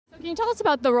Can you tell us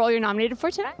about the role you're nominated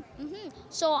for today?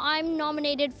 So I'm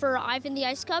nominated for Ivan the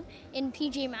Ice Cub in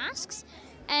PJ Masks,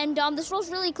 and this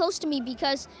role's really close to me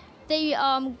because they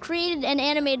created and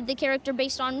animated the character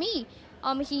based on me.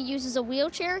 He uses a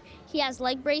wheelchair, he has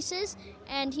leg braces,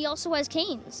 and he also has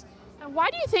canes. And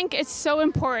why do you think it's so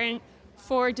important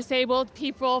for disabled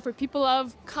people, for people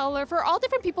of color, for all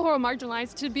different people who are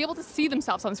marginalized to be able to see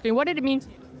themselves on screen? What did it mean to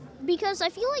you? Because I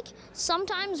feel like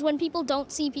sometimes when people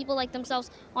don't see people like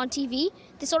themselves on TV,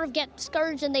 they sort of get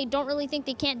discouraged and they don't really think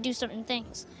they can't do certain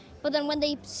things. But then when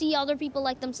they see other people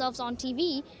like themselves on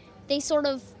TV, they sort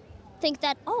of think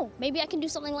that, oh, maybe I can do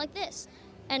something like this.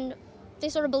 And they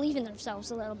sort of believe in themselves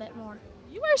a little bit more.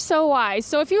 You are so wise.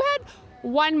 So if you had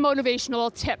one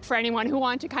motivational tip for anyone who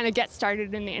wanted to kind of get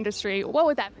started in the industry, what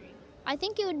would that be? I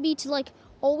think it would be to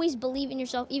always believe in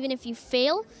yourself, even if you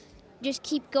fail. Just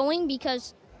keep going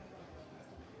because,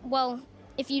 well,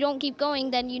 if you don't keep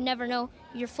going, then you never know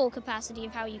your full capacity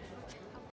of how you